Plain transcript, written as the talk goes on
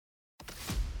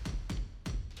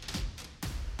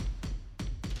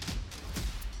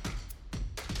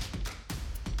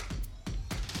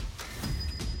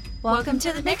Welcome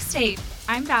to the Mixtape.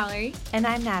 I'm Valerie. And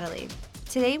I'm Natalie.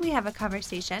 Today we have a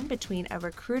conversation between a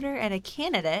recruiter and a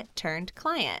candidate turned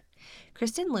client.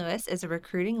 Kristen Lewis is a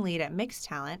recruiting lead at Mixed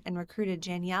Talent and recruited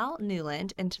Janielle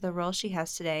Newland into the role she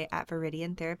has today at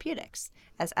Viridian Therapeutics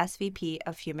as SVP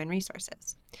of Human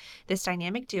Resources. This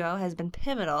dynamic duo has been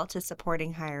pivotal to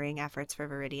supporting hiring efforts for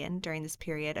Viridian during this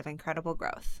period of incredible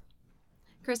growth.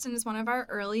 Kristen is one of our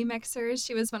early mixers.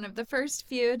 She was one of the first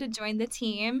few to join the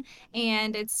team,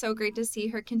 and it's so great to see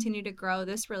her continue to grow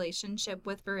this relationship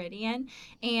with Viridian.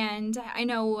 And I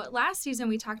know last season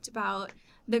we talked about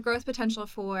the growth potential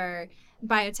for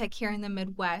biotech here in the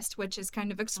Midwest, which is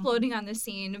kind of exploding on the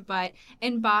scene. But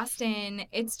in Boston,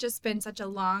 it's just been such a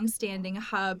long-standing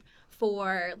hub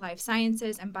for life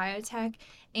sciences and biotech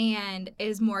and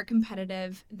is more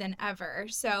competitive than ever.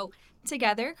 So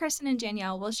together, Kristen and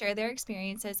Janielle will share their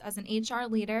experiences as an HR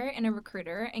leader and a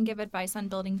recruiter and give advice on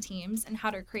building teams and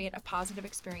how to create a positive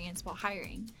experience while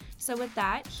hiring. So with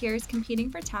that, here's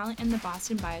competing for talent in the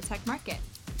Boston biotech market.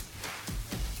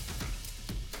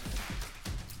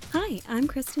 Hi, I'm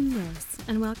Kristen Lewis,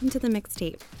 and welcome to the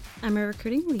Mixtape. I'm a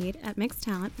recruiting lead at Mixed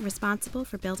Talent responsible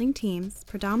for building teams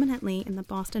predominantly in the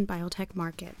Boston biotech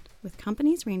market, with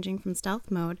companies ranging from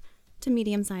stealth mode to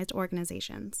medium-sized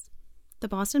organizations. The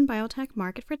Boston biotech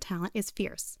market for talent is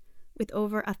fierce, with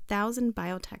over 1,000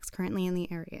 biotechs currently in the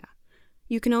area.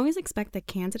 You can always expect that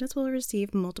candidates will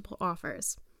receive multiple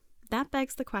offers. That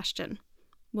begs the question,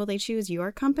 will they choose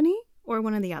your company or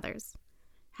one of the others?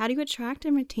 How do you attract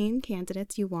and retain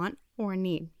candidates you want or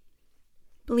need?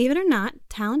 Believe it or not,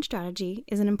 talent strategy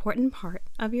is an important part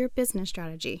of your business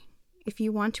strategy. If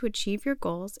you want to achieve your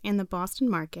goals in the Boston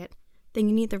market, then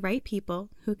you need the right people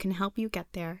who can help you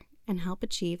get there and help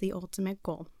achieve the ultimate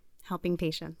goal, helping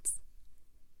patients.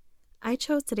 I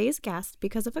chose today's guest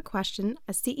because of a question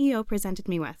a CEO presented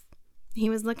me with. He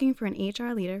was looking for an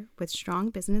HR leader with strong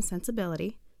business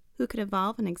sensibility who could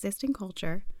evolve an existing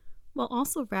culture while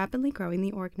also rapidly growing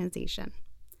the organization.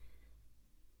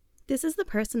 This is the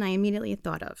person I immediately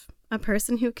thought of, a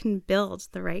person who can build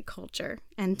the right culture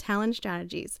and talent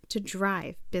strategies to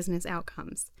drive business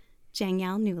outcomes,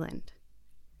 Janielle Newland.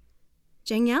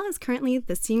 Janielle is currently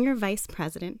the Senior Vice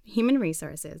President, Human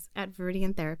Resources at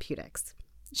Viridian Therapeutics.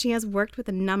 She has worked with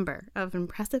a number of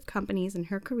impressive companies in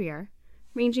her career,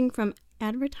 ranging from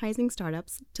advertising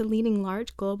startups to leading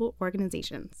large global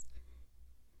organizations.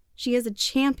 She is a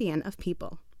champion of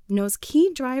people, knows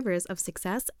key drivers of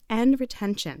success and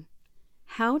retention,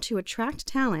 how to attract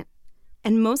talent,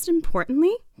 and most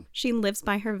importantly, she lives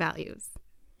by her values.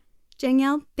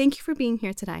 Janielle, thank you for being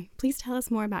here today. Please tell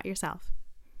us more about yourself.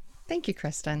 Thank you,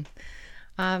 Kristen.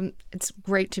 It's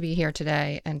great to be here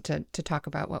today and to talk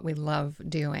about what we love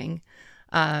doing.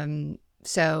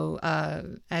 So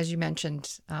as you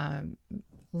mentioned, a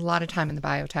lot of time in the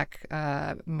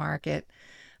biotech market,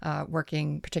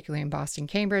 working particularly in Boston,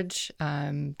 Cambridge,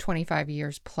 25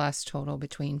 years plus total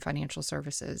between financial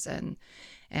services and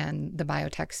the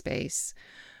biotech space.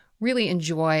 Really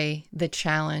enjoy the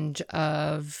challenge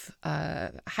of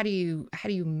how do you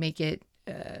make it,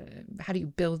 how do you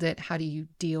build it, how do you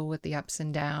deal with the ups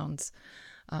and downs.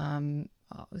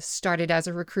 Started as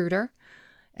a recruiter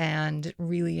and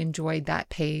really enjoyed that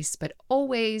pace, but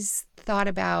always thought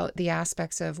about the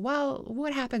aspects of, well,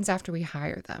 what happens after we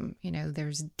hire them? You know,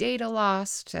 there's data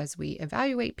lost as we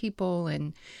evaluate people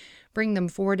and bring them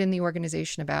forward in the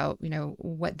organization about, you know,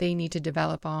 what they need to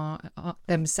develop on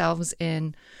themselves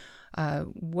in,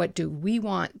 what do we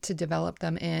want to develop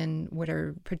them in, what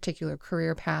are particular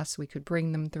career paths we could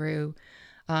bring them through.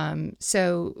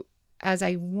 So as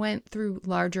I went through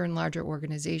larger and larger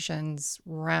organizations,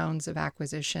 rounds of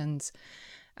acquisitions,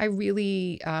 I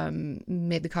really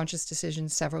made the conscious decision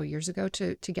several years ago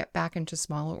to get back into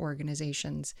smaller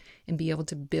organizations and be able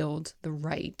to build the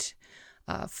right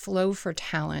flow for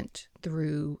talent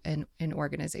through an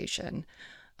organization,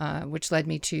 which led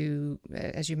me to,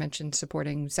 as you mentioned,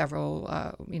 supporting several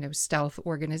stealth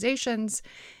organizations,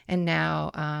 and now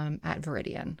at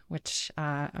Viridian, which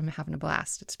I'm having a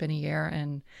blast. It's been a year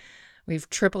and we've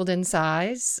tripled in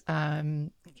size,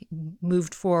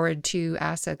 moved forward 2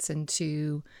 assets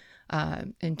into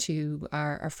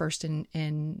our first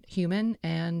in human,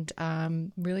 and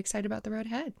really excited about the road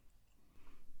ahead.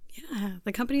 Yeah,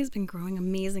 the company has been growing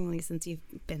amazingly since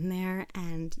you've been there,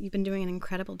 and you've been doing an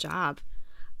incredible job.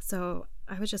 So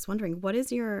I was just wondering, what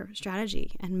is your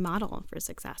strategy and model for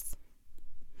success?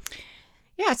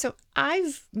 Yeah, so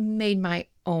I've made my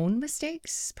own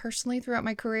mistakes personally throughout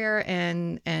my career,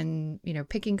 and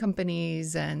picking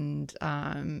companies and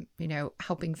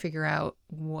helping figure out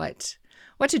what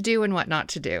to do and what not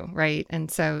to do, right? And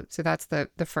so that's the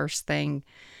first thing.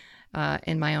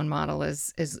 in my own model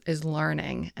is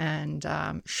learning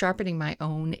and sharpening my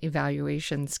own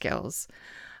evaluation skills.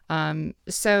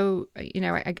 So,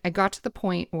 I got to the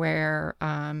point where,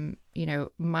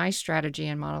 my strategy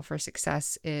and model for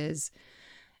success is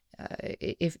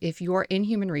if you're in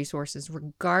human resources,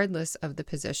 regardless of the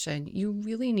position, you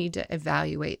really need to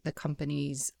evaluate the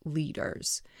company's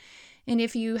leaders. And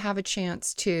if you have a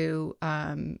chance to,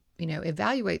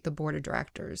 evaluate the board of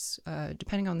directors,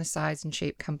 depending on the size and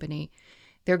shape company,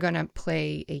 they're going to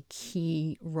play a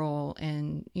key role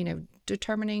in,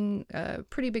 determining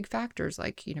pretty big factors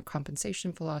like,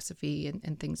 compensation philosophy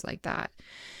and things like that.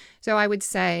 So I would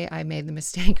say I made the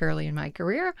mistake early in my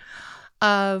career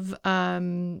of,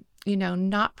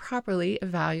 not properly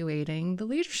evaluating the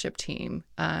leadership team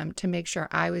to make sure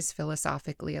I was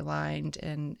philosophically aligned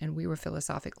and we were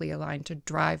philosophically aligned to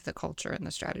drive the culture and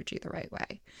the strategy the right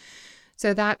way.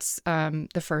 So that's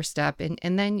the first step.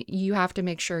 And then you have to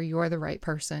make sure you're the right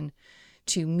person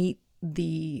to meet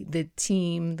the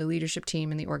team, the leadership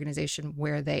team and the organization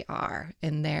where they are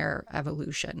in their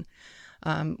evolution.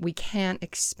 We can't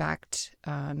expect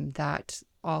that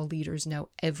all leaders know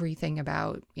everything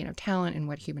about, talent and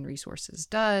what human resources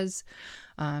does.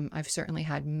 I've certainly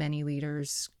had many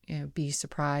leaders, be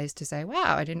surprised to say,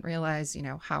 wow, I didn't realize,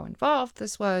 how involved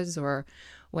this was or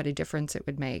what a difference it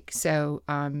would make. So,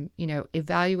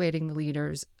 evaluating the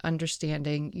leaders,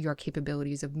 understanding your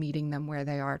capabilities of meeting them where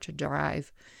they are to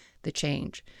drive the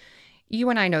change.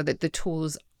 You and I know that the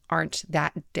tools aren't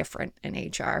that different in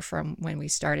HR from when we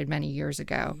started many years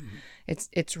ago. Mm-hmm.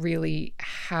 It's really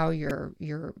how you're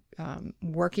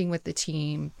working with the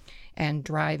team and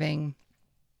driving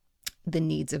the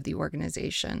needs of the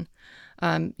organization.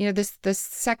 This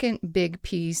second big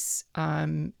piece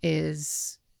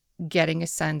is getting a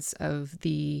sense of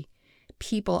the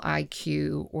people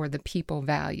IQ or the people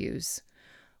values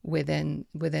within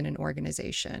an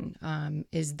organization.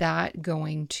 Is that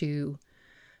going to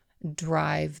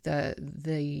drive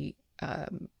the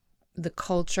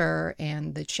culture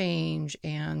and the change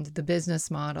and the business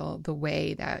model the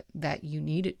way that you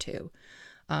need it to?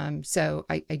 So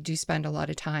I do spend a lot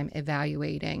of time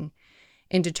evaluating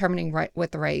and determining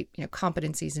what the right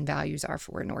competencies and values are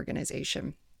for an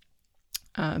organization.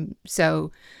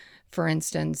 So, for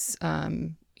instance,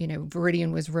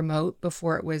 Viridian was remote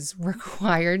before it was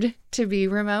required to be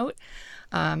remote.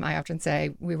 I often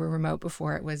say we were remote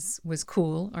before it was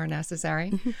cool or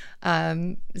necessary.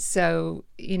 So,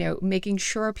 making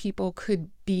sure people could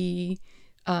be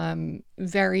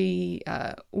very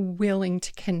willing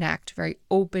to connect, very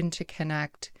open to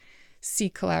connect,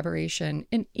 seek collaboration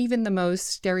in even the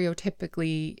most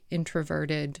stereotypically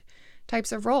introverted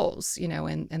types of roles,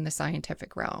 in the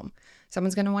scientific realm.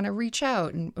 Someone's going to want to reach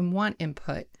out and want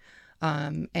input.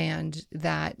 And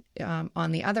that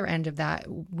on the other end of that,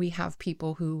 we have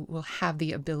people who will have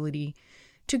the ability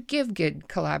to give good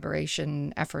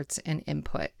collaboration efforts and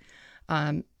input.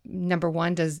 Number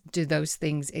one, do those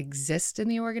things exist in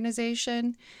the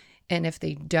organization? And if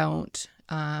they don't,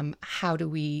 how do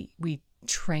we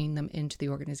train them into the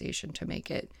organization to make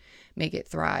it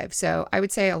thrive? So I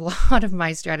would say a lot of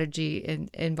my strategy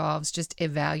involves just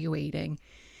evaluating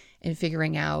and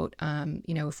figuring out,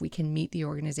 if we can meet the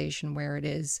organization where it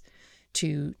is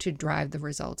to drive the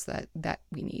results that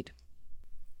we need.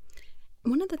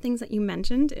 One of the things that you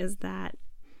mentioned is that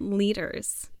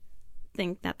leaders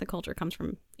think that the culture comes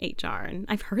from HR, and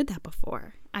I've heard that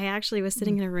before. I actually was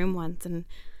sitting in a room once, and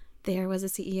there was a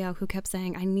CEO who kept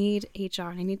saying, I need HR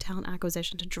and I need talent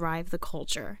acquisition to drive the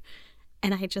culture.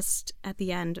 And I just, at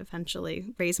the end,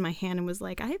 eventually raised my hand and was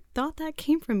like, I thought that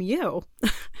came from you.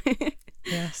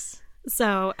 Yes.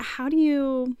 So how do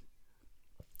you,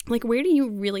 where do you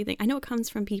really think, I know it comes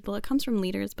from people, it comes from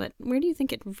leaders, but where do you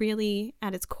think it really,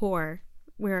 at its core,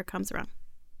 where it comes from?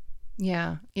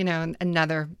 Yeah.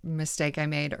 Another mistake I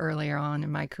made earlier on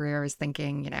in my career is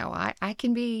thinking, I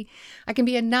can be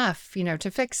enough, to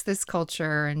fix this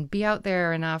culture and be out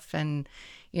there enough and,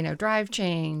 drive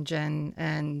change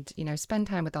and, spend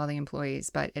time with all the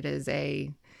employees. But it is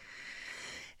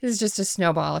just a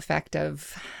snowball effect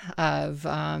of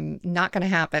not going to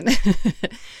happen.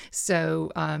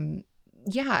 So,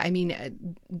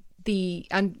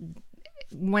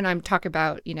 when I'm talking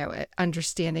about,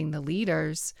 understanding the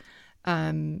leaders,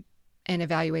 and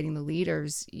evaluating the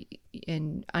leaders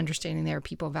and understanding their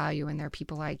people value and their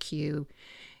people IQ,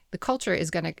 the culture is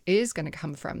gonna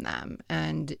come from them,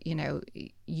 and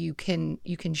you can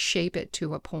shape it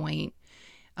to a point.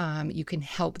 You can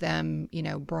help them,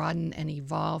 broaden and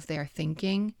evolve their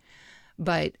thinking,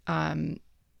 but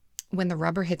when the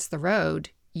rubber hits the road,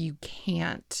 you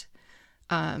can't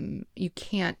you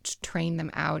can't train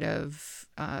them out of,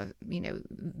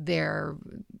 their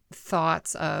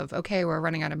thoughts of, okay, we're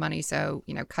running out of money, so,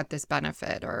 cut this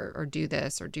benefit or do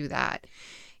this or do that.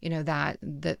 That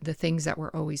the things that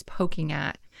we're always poking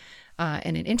at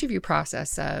in an interview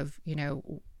process of,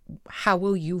 how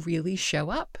will you really show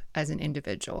up as an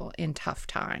individual in tough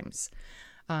times?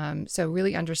 So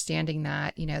really understanding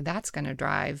that, that's going to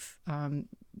drive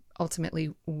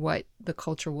ultimately what the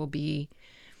culture will be,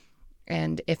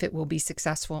 and if it will be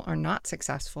successful or not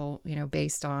successful,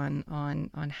 based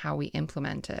on how we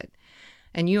implement it.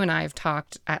 And you and I have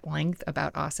talked at length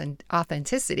about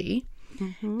authenticity.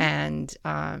 Mm-hmm. And,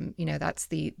 that's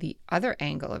the other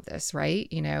angle of this, right?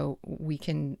 We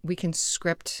can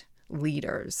script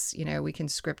leaders, we can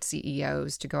script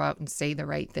CEOs to go out and say the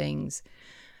right things.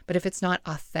 But if it's not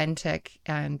authentic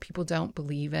and people don't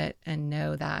believe it and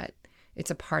know that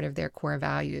it's a part of their core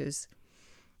values,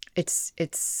 it's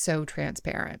so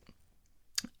transparent.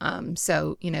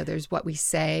 So, there's what we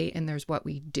say and there's what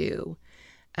we do.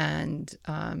 And,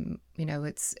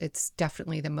 it's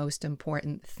definitely the most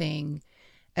important thing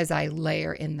as I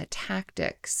layer in the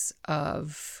tactics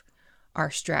of our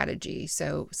strategy.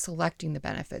 So selecting the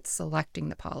benefits, selecting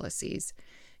the policies.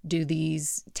 Do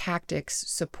these tactics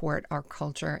support our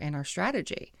culture and our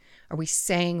strategy? Are we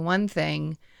saying one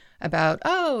thing about,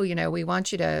 we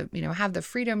want you to, have the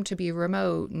freedom to be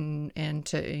remote and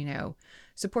to,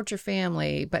 support your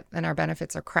family, but then our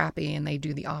benefits are crappy and they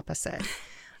do the opposite.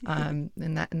 And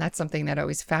that's something that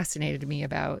always fascinated me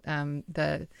about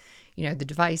the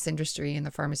device industry and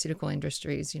the pharmaceutical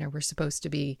industries. We're supposed to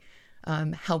be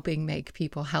helping make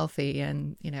people healthy,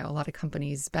 and a lot of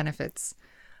companies' benefits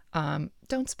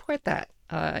don't support that,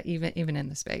 even in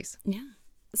the space. Yeah.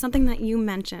 Something that you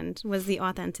mentioned was the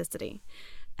authenticity.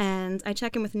 And I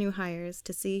check in with new hires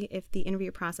to see if the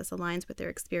interview process aligns with their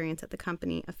experience at the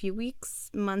company a few weeks,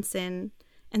 months in.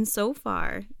 And so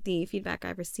far, the feedback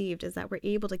I've received is that we're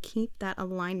able to keep that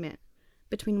alignment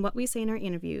between what we say in our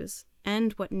interviews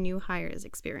and what new hires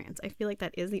experience. I feel like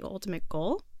that is the ultimate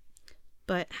goal.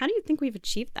 But how do you think we've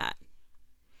achieved that?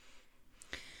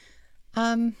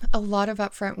 A lot of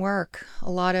upfront work,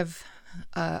 a lot of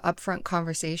upfront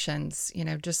conversations,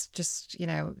 just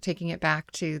taking it back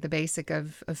to the basic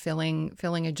of filling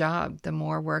a job. The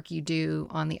more work you do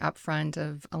on the upfront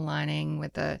of aligning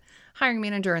with the hiring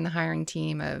manager and the hiring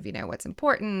team of, what's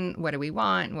important, what do we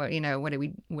want, what do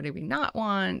we not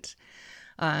want,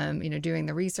 doing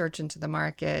the research into the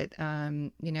market,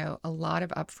 a lot of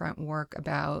upfront work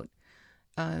about,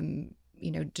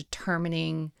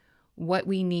 determining what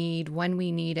we need, when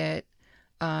we need it,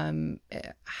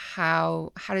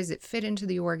 how does it fit into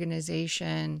the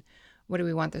organization? What do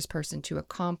we want this person to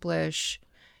accomplish?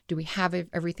 Do we have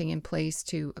everything in place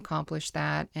to accomplish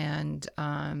that? And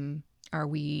are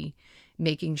we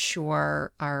making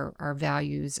sure our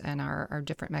values and our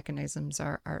different mechanisms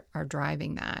are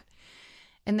driving that?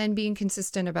 And then being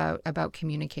consistent about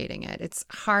communicating it. It's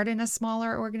hard in a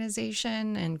smaller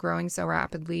organization and growing so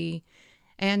rapidly,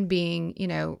 and being,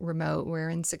 remote.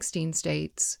 We're in 16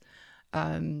 states.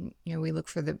 We look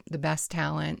for the best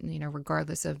talent,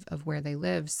 regardless of where they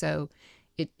live. So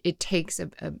it takes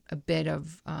a bit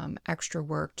of extra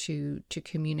work to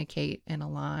communicate and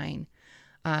align.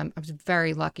 I was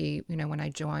very lucky, when I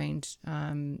joined,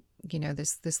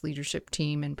 this leadership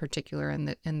team in particular,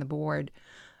 and the board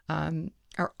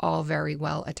are all very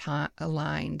well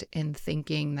aligned in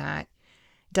thinking that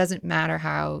doesn't matter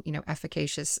how,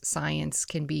 efficacious science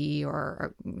can be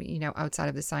or outside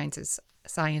of the sciences,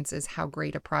 how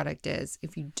great a product is.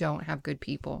 If you don't have good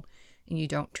people and you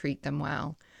don't treat them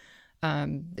well,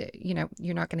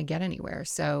 you're not going to get anywhere.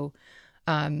 So,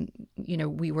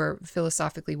 we were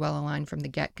philosophically well aligned from the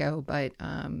get-go, but,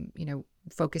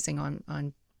 focusing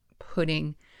on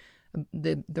putting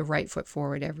the right foot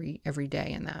forward every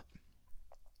day in that.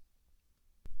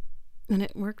 And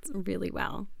it worked really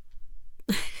well.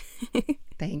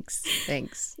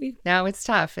 Thanks. No, it's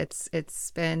tough.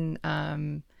 It's been,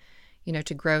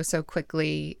 to grow so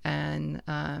quickly and,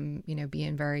 be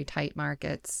in very tight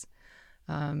markets.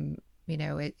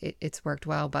 It's worked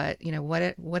well, but,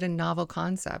 what a novel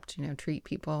concept, treat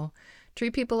people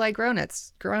like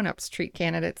grown-ups, treat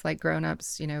candidates like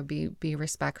grown-ups, be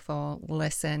respectful,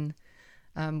 listen.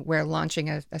 We're launching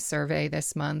a survey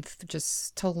this month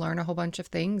just to learn a whole bunch of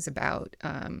things about,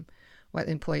 what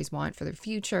employees want for their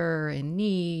future and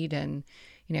need, and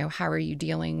how are you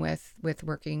dealing with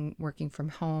working from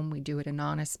home. We do it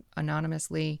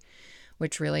anonymously,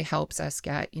 which really helps us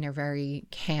get very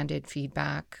candid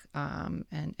feedback,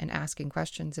 and asking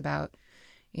questions about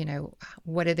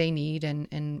what do they need,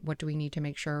 and what do we need to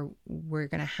make sure we're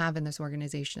going to have in this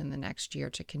organization in the next year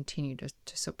to continue to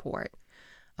support.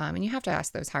 And you have to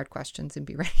ask those hard questions and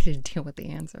be ready to deal with the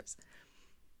answers.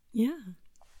 Yeah,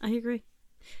 I agree.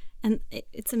 And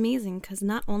it's amazing because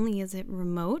not only is it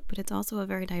remote, but it's also a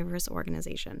very diverse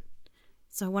organization.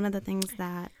 So one of the things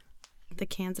that the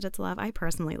candidates love, I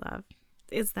personally love,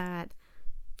 is that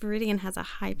Viridian has a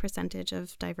high percentage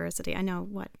of diversity. I know,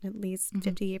 at least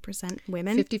 58%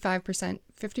 women?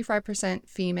 55%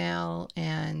 female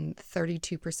and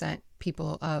 32%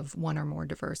 people of one or more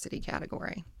diversity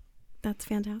category. That's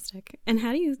fantastic. And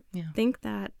how do you think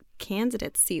that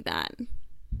candidates see that?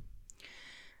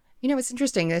 It's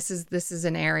interesting. This is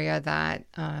an area that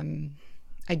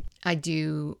I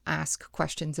do ask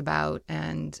questions about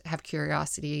and have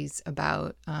curiosities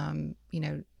about.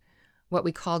 What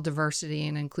we call diversity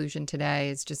and inclusion today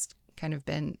has just kind of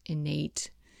been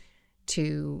innate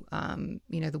to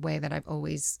the way that I've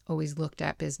always looked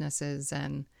at businesses.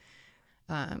 And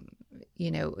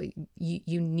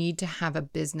you need to have a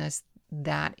business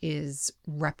that is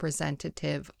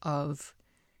representative of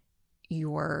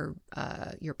your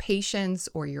patients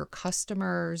or your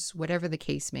customers, whatever the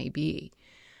case may be.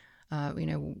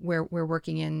 We're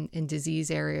working in disease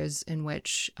areas in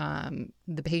which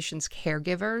the patient's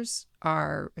caregivers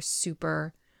are a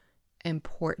super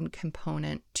important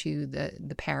component to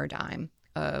the paradigm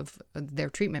of their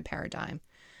treatment paradigm.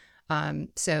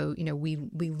 So we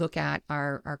look at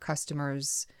our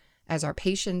customers as our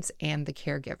patients and the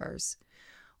caregivers.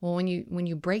 Well, when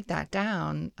you break that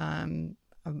down,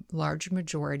 a large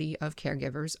majority of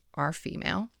caregivers are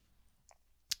female,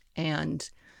 and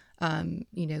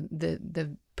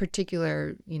the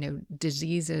particular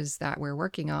diseases that we're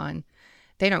working on,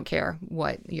 they don't care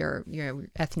what your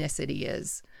ethnicity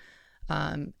is.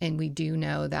 And we do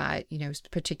know that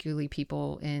particularly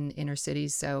people in inner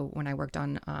cities. So when I worked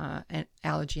on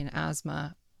allergy and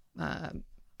asthma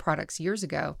products years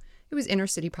ago, it was inner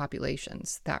city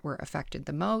populations that were affected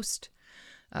the most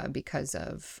because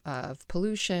of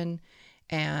pollution.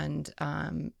 And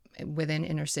within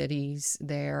inner cities,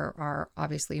 there are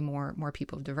obviously more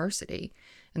people of diversity.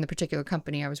 And the particular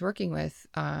company I was working with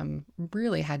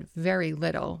really had very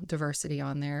little diversity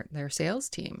on their sales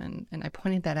team. And I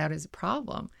pointed that out as a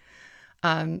problem.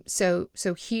 So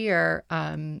here,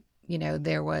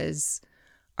 there was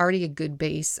already a good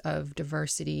base of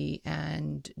diversity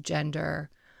and gender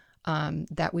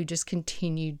that we just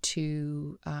continued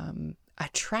to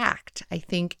attract, I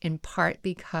think, in part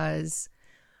because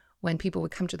when people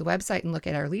would come to the website and look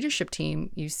at our leadership team,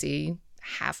 you see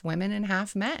half women and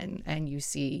half men, and you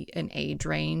see an age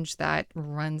range that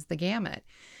runs the gamut,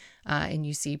 and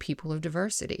you see people of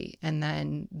diversity. And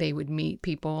then they would meet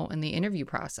people in the interview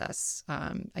process.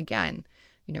 Again,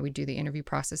 we do the interview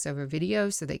process over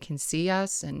video so they can see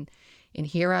us and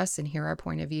hear us and hear our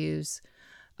point of views.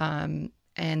 And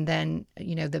then,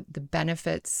 the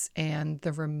benefits and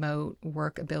the remote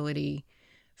work ability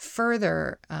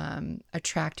further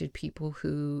attracted people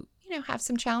who, have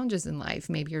some challenges in life.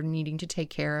 Maybe you're needing to take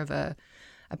care of a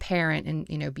parent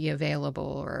and, be available,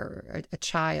 or a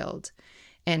child.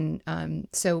 And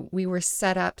so we were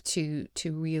set up to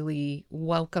really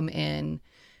welcome in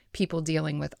people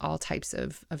dealing with all types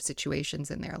of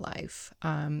situations in their life,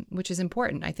 which is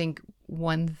important. I think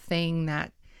one thing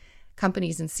that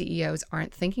companies and CEOs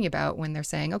aren't thinking about when they're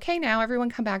saying, okay, now everyone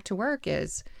come back to work,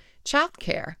 is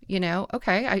childcare.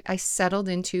 Okay, I settled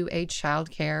into a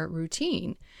childcare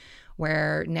routine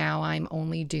where now I'm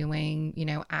only doing,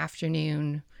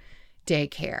 afternoon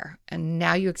daycare. And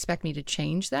now you expect me to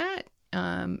change that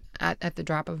at the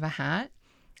drop of a hat?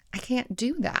 I can't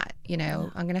do that.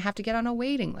 I'm going to have to get on a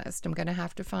waiting list. I'm going to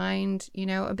have to find,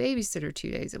 a babysitter 2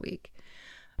 days a week.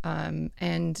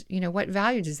 And what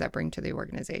value does that bring to the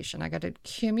organization? I got to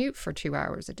commute for 2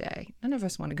 hours a day. None of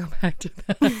us want to go back to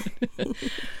that.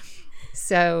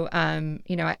 So,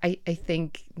 I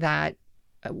think that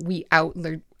we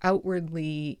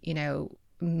outwardly,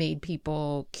 made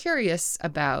people curious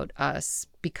about us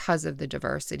because of the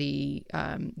diversity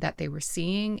that they were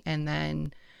seeing, and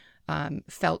then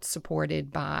felt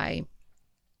supported by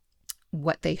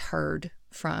what they heard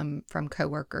from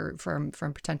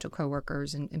potential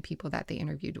coworkers and people that they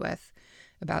interviewed with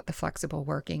about the flexible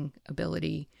working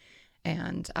ability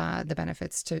and the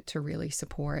benefits to really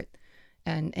support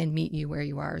and meet you where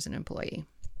you are as an employee.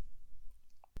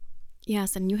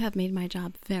 Yes, and you have made my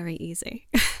job very easy.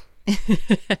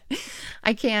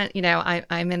 I can't,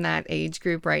 I'm in that age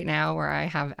group right now where I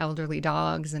have elderly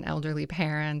dogs and elderly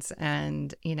parents,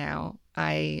 and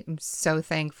I am so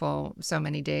thankful so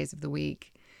many days of the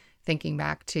week thinking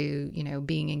back to,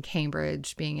 being in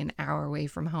Cambridge, being an hour away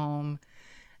from home,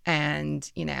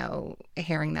 and,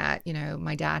 hearing that,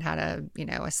 my dad had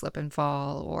a slip and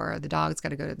fall, or the dog's got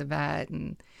to go to the vet,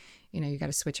 and, you got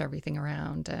to switch everything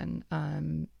around. And,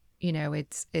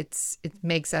 it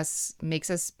makes us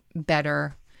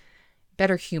better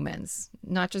humans,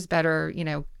 not just better,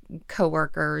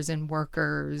 coworkers and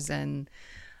workers and,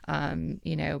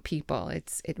 people.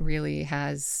 It really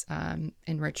has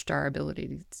enriched our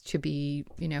ability to be,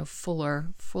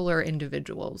 fuller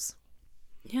individuals.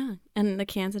 Yeah. And the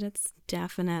candidates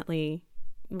definitely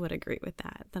would agree with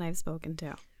that I've spoken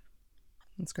to.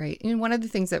 That's great. And one of the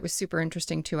things that was super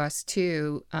interesting to us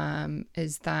too,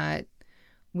 is that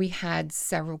we had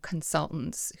several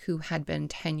consultants who had been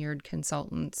tenured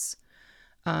consultants,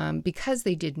 because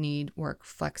they did need work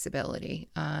flexibility.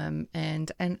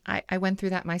 And I went through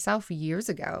that myself years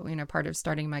ago. Part of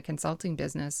starting my consulting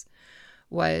business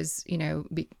was,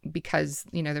 because,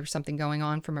 there was something going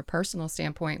on from a personal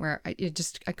standpoint where I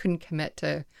couldn't commit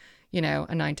to,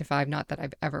 a 9 to 5, not that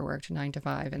I've ever worked 9 to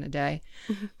 5 in a day,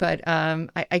 but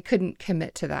I couldn't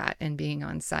commit to that and being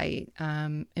on site.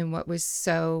 And what was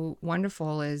so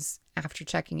wonderful is after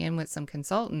checking in with some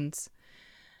consultants,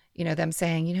 them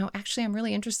saying, actually, I'm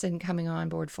really interested in coming on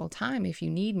board full time if you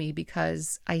need me,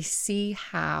 because I see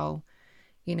how,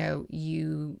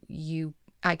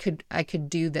 I could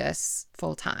do this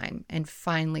full time and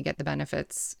finally get the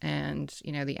benefits and,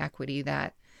 the equity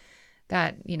that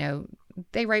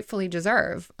they rightfully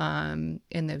deserve,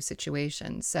 in those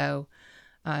situations. So,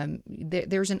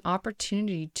 there's an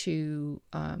opportunity to,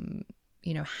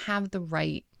 have the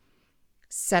right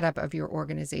setup of your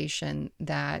organization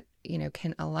that,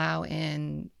 can allow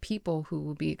in people who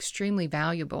will be extremely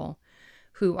valuable,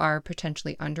 who are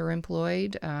potentially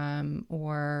underemployed,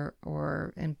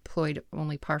 or employed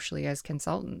only partially as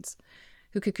consultants,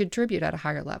 who could contribute at a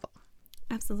higher level.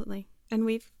 Absolutely. And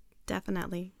we've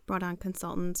definitely brought on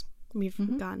consultants.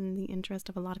 We've gotten the interest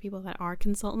of a lot of people that are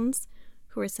consultants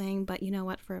who are saying, but you know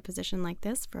what, for a position like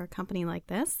this, for a company like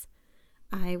this,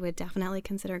 I would definitely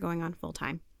consider going on full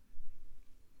time.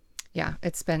 Yeah,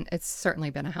 it's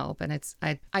certainly been a help. And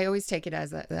I always take it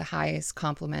as the highest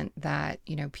compliment that,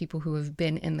 people who have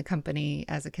been in the company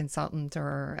as a consultant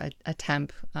or a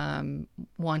temp,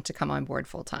 want to come on board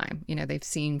full time. They've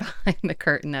seen behind the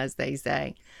curtain, as they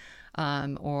say,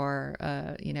 or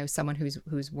someone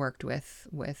who's worked with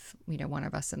one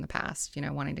of us in the past,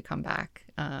 wanting to come back.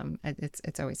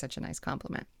 It's always such a nice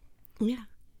compliment. Yeah.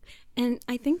 And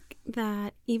I think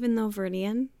that even though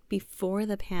Viridian, before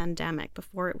the pandemic,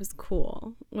 before it was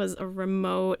cool, was a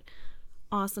remote,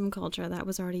 awesome culture that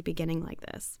was already beginning like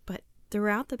this. But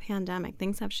throughout the pandemic,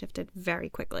 things have shifted very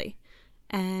quickly.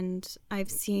 And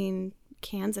I've seen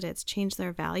candidates change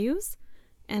their values.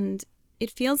 And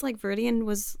it feels like Viridian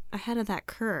was ahead of that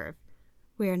curve,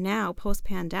 where now,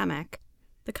 post-pandemic,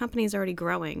 the company is already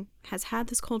growing, has had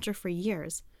this culture for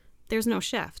years. There's no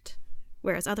shift,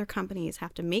 whereas other companies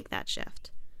have to make that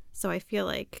shift. So I feel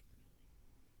like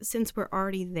since we're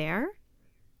already there,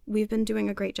 we've been doing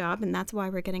a great job, and that's why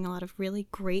we're getting a lot of really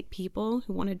great people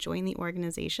who want to join the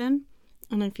organization.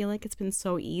 And I feel like it's been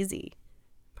so easy,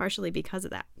 partially because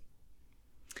of that.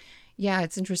 Yeah,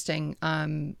 it's interesting.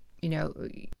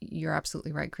 You're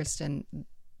absolutely right, Kristen.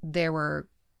 There were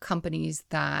companies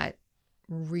that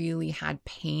really had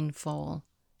painful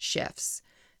shifts,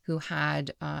 who had,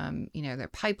 their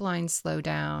pipelines slow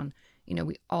down.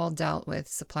 We all dealt with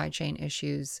supply chain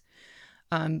issues.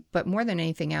 But more than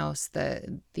anything else,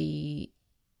 the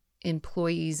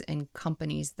employees and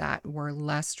companies that were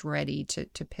less ready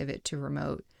to pivot to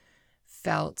remote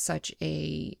felt such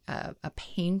a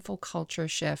painful culture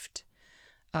shift,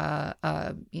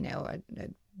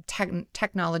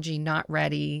 technology not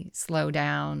ready, slow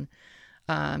down,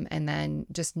 and then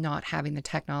just not having the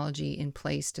technology in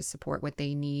place to support what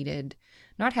they needed,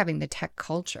 not having the tech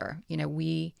culture.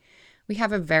 We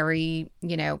have a very,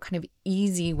 kind of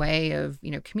easy way of,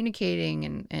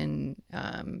 communicating and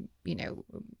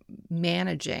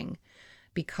managing,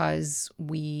 because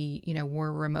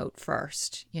we're remote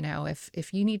first.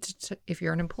 If you need to, if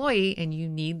you're an employee and you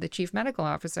need the chief medical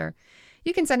officer,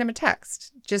 you can send him a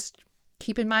text. Just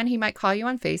keep in mind he might call you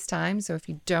on FaceTime. So if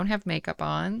you don't have makeup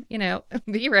on,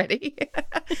 be ready.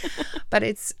 But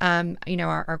it's,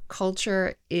 our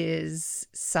culture is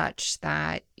such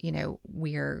that,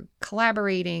 we're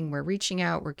collaborating, we're reaching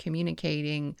out, we're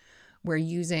communicating, we're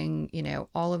using,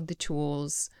 all of the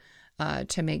tools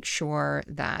to make sure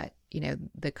that,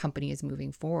 the company is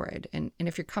moving forward. And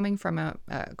if you're coming from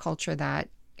a culture that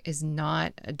is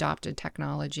not adopted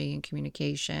technology and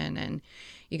communication, and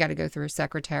you got to go through a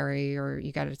secretary, or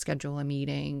you got to schedule a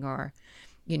meeting, or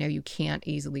you can't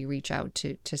easily reach out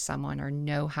to someone or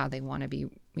know how they want to be,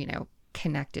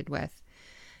 connected with,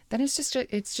 then it's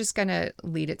just going to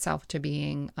lead itself to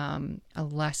being a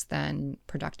less than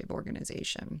productive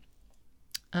organization.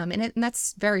 And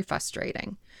that's very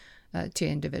frustrating to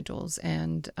individuals,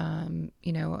 and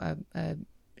a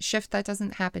shift that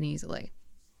doesn't happen easily.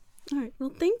 All right. Well,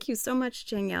 thank you so much,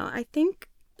 Janielle. I think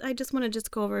I just want to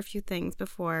go over a few things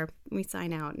before we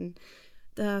sign out, and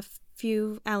the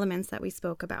few elements that we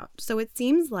spoke about. So it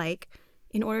seems like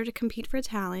in order to compete for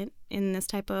talent in this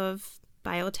type of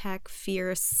biotech,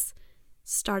 fierce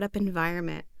startup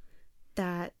environment,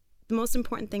 that the most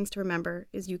important things to remember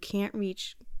is you can't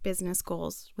reach business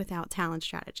goals without talent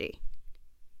strategy.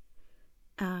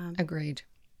 Agreed.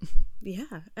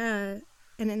 Yeah. And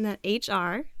in that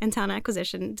HR and talent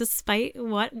acquisition, despite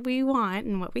what we want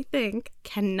and what we think,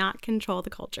 cannot control the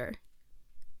culture.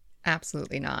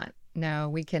 Absolutely not. No,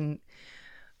 we can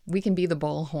be the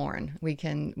bullhorn. We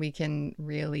can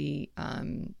really,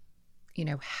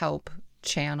 help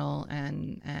channel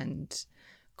and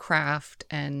craft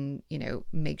and,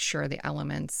 make sure the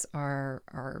elements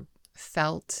are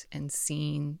felt and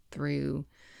seen through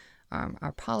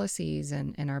our policies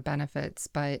and our benefits.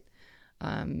 But,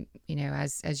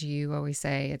 as you always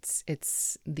say,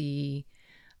 it's the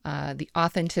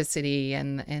authenticity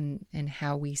and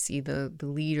how we see the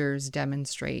leaders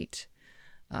demonstrate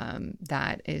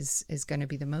that is going to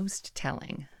be the most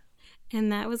telling. And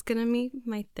that was going to be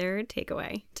my third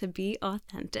takeaway, to be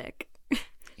authentic.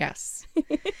 Yes.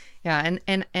 Yeah.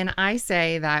 And I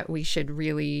say that we should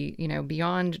really,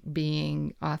 beyond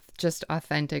being just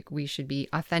authentic, we should be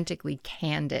authentically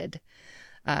candid,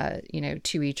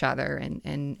 to each other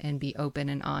and be open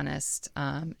and honest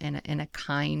in a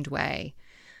kind way.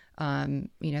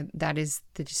 That is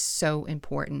so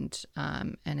important.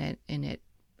 And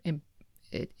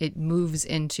it moves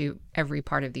into every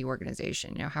part of the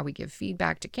organization. How we give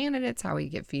feedback to candidates, how we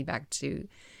give feedback to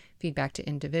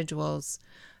individuals,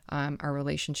 our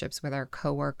relationships with our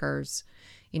coworkers.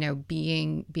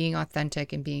 Being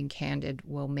authentic and being candid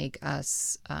will make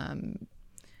us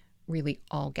really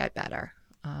all get better.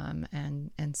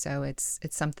 And so it's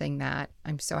something that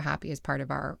I'm so happy is part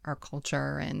of our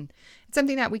culture, and it's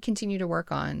something that we continue to work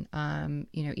on,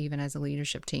 even as a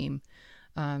leadership team,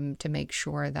 to make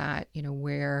sure that,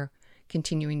 we're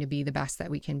continuing to be the best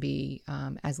that we can be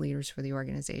as leaders for the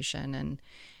organization. And,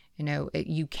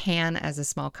 you can, as a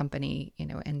small company,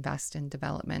 invest in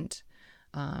development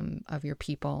of your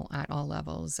people at all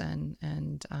levels.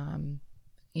 And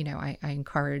I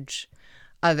encourage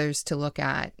others to look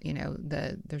at,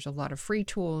 there's a lot of free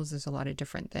tools, there's a lot of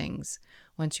different things.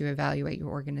 Once you evaluate your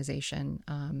organization,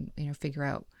 figure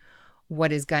out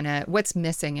what's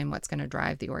missing and what's going to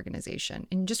drive the organization,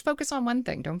 and just focus on one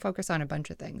thing. Don't focus on a bunch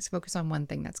of things. Focus on one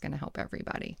thing that's going to help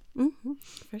everybody. Mm-hmm,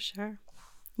 for sure.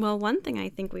 Well, one thing I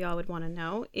think we all would want to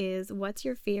know is, what's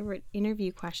your favorite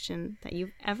interview question that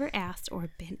you've ever asked or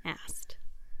been asked?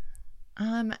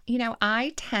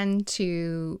 I tend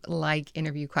to like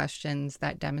interview questions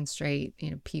that demonstrate,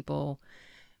 people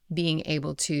being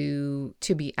able to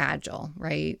be agile,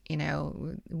 right?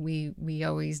 We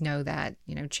always know that,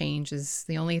 change is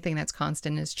the only thing that's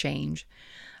constant is change.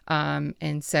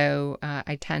 And so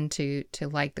I tend to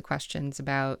like the questions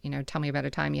about, tell me about a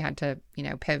time you had to,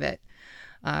 pivot,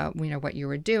 what you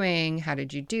were doing, how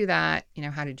did you do that?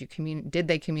 How did you did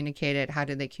they communicate it? How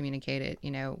did they communicate it?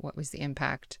 What was the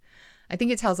impact? I think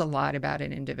it tells a lot about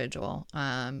an individual,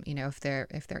 if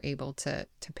they're able to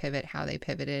pivot, how they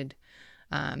pivoted,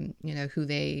 who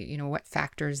they, what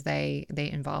factors they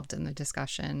involved in the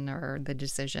discussion or the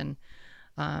decision.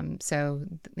 So,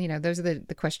 those are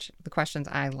the questions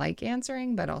I like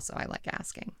answering, but also I like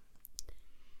asking.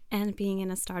 And being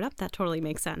in a startup, that totally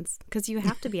makes sense, because you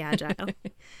have to be agile.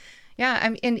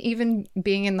 Yeah, and even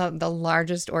being in the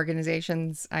largest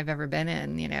organizations I've ever been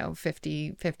in,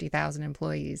 50,000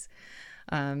 employees,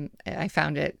 I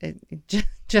found it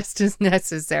just as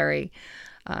necessary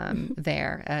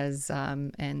there as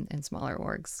in smaller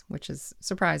orgs, which is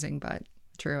surprising but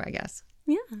true, I guess.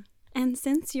 Yeah. And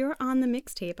since you're on the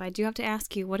mixtape, I do have to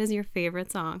ask you, what is your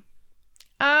favorite song?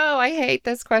 Oh, I hate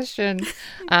this question.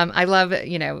 I love it.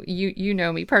 You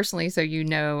know me personally, so you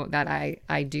know that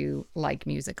I do like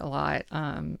music a lot.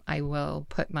 I will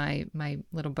put my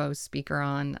little Bose speaker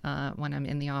on when I'm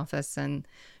in the office and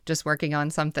just working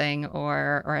on something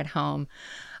or at home.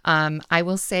 I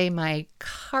will say my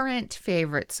current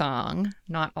favorite song,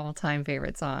 not all-time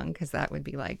favorite song, because that would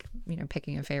be like,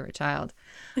 picking a favorite child.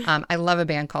 I love a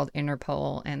band called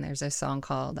Interpol, and there's a song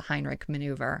called The Heinrich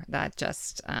Maneuver that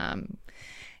just,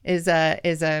 is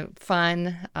a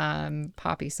fun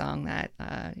poppy song that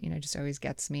just always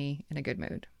gets me in a good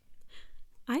mood.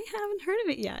 I haven't heard of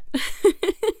it yet.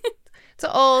 It's an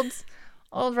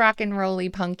old rock and rolly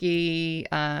punky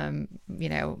band.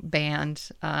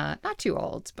 Not too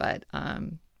old, but I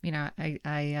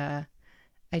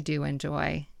do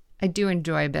enjoy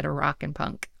a bit of rock and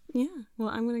punk. Yeah, well,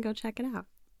 I'm going to go check it out.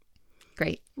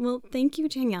 Great. Well, thank you,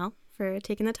 Janielle, for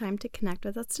taking the time to connect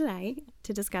with us today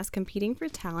to discuss competing for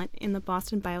talent in the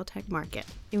Boston biotech market.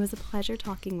 It was a pleasure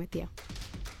talking with you.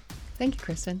 Thank you,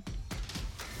 Kristen.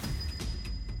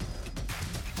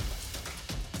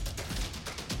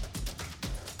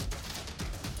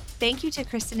 Thank you to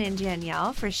Kristen and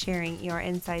Janielle for sharing your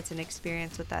insights and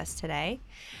experience with us today.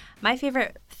 My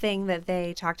favorite thing that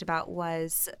they talked about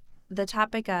was the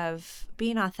topic of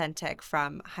being authentic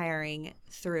from hiring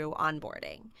through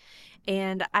onboarding.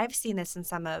 And I've seen this in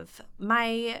some of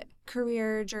my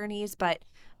career journeys, but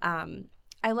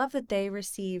I love that they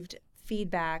received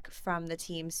feedback from the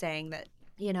team saying that,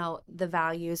 the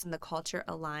values and the culture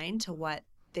align to what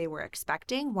they were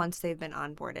expecting once they've been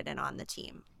onboarded and on the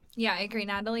team. Yeah, I agree,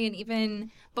 Natalie. And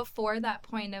even before that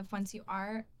point of once you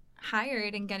are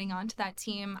hired and getting onto that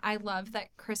team, I love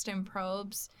that Kristen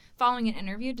probes following an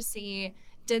interview to see,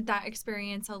 did that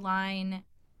experience align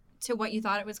to what you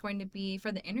thought it was going to be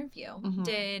for the interview? Mm-hmm.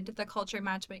 Did the culture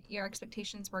match what your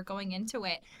expectations were going into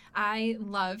it? I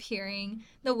love hearing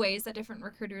the ways that different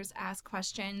recruiters ask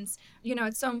questions.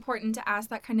 It's so important to ask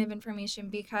that kind of information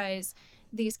because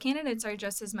these candidates are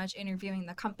just as much interviewing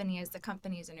the company as the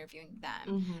company is interviewing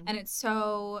them. Mm-hmm. And it's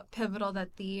so pivotal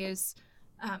that these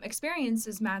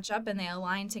experiences match up and they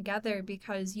align together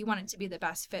because you want it to be the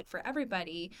best fit for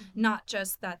everybody, not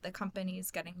just that the company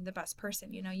is getting the best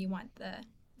person. You want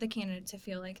the candidate to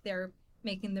feel like they're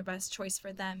making the best choice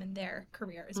for them and their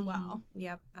career as well.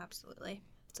 Yep, absolutely.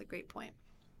 It's a great point.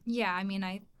 Yeah,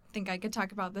 I think I could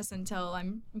talk about this until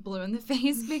I'm blue in the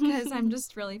face because I'm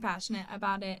just really passionate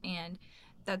about it, and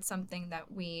that's something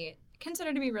that we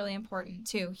consider to be really important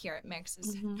too here at Mix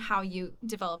is how you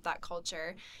develop that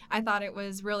culture. I thought it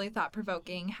was really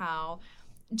thought-provoking how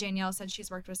Janielle said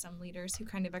she's worked with some leaders who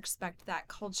kind of expect that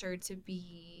culture to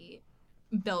be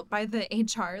built by the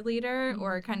HR leader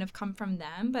or kind of come from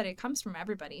them, but it comes from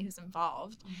everybody who's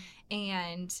involved.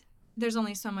 And there's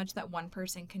only so much that one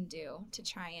person can do to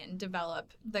try and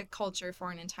develop the culture for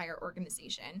an entire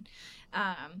organization.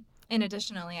 And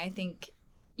additionally, I think,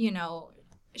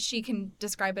 she can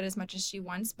describe it as much as she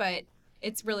wants, but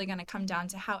it's really going to come down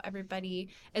to how everybody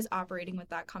is operating with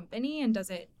that company and does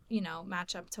it,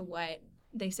 match up to what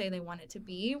they say they want it to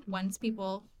be once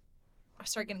people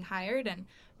start getting hired and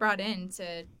brought in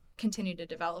to continue to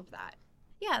develop that.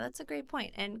 Yeah, that's a great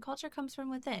point. And culture comes from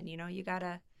within. You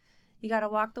gotta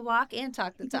walk the walk and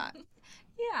talk the talk.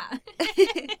 Yeah,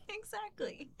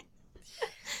 exactly.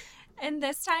 And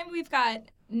this time we've got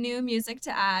new music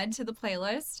to add to the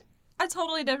playlist. A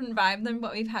totally different vibe than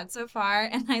what we've had so far,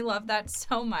 and I love that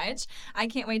so much. I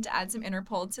can't wait to add some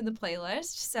Interpol to the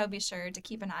playlist, so be sure to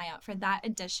keep an eye out for that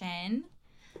edition.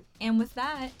 And with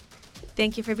that,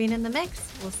 thank you for being in the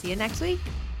mix. We'll see you next week.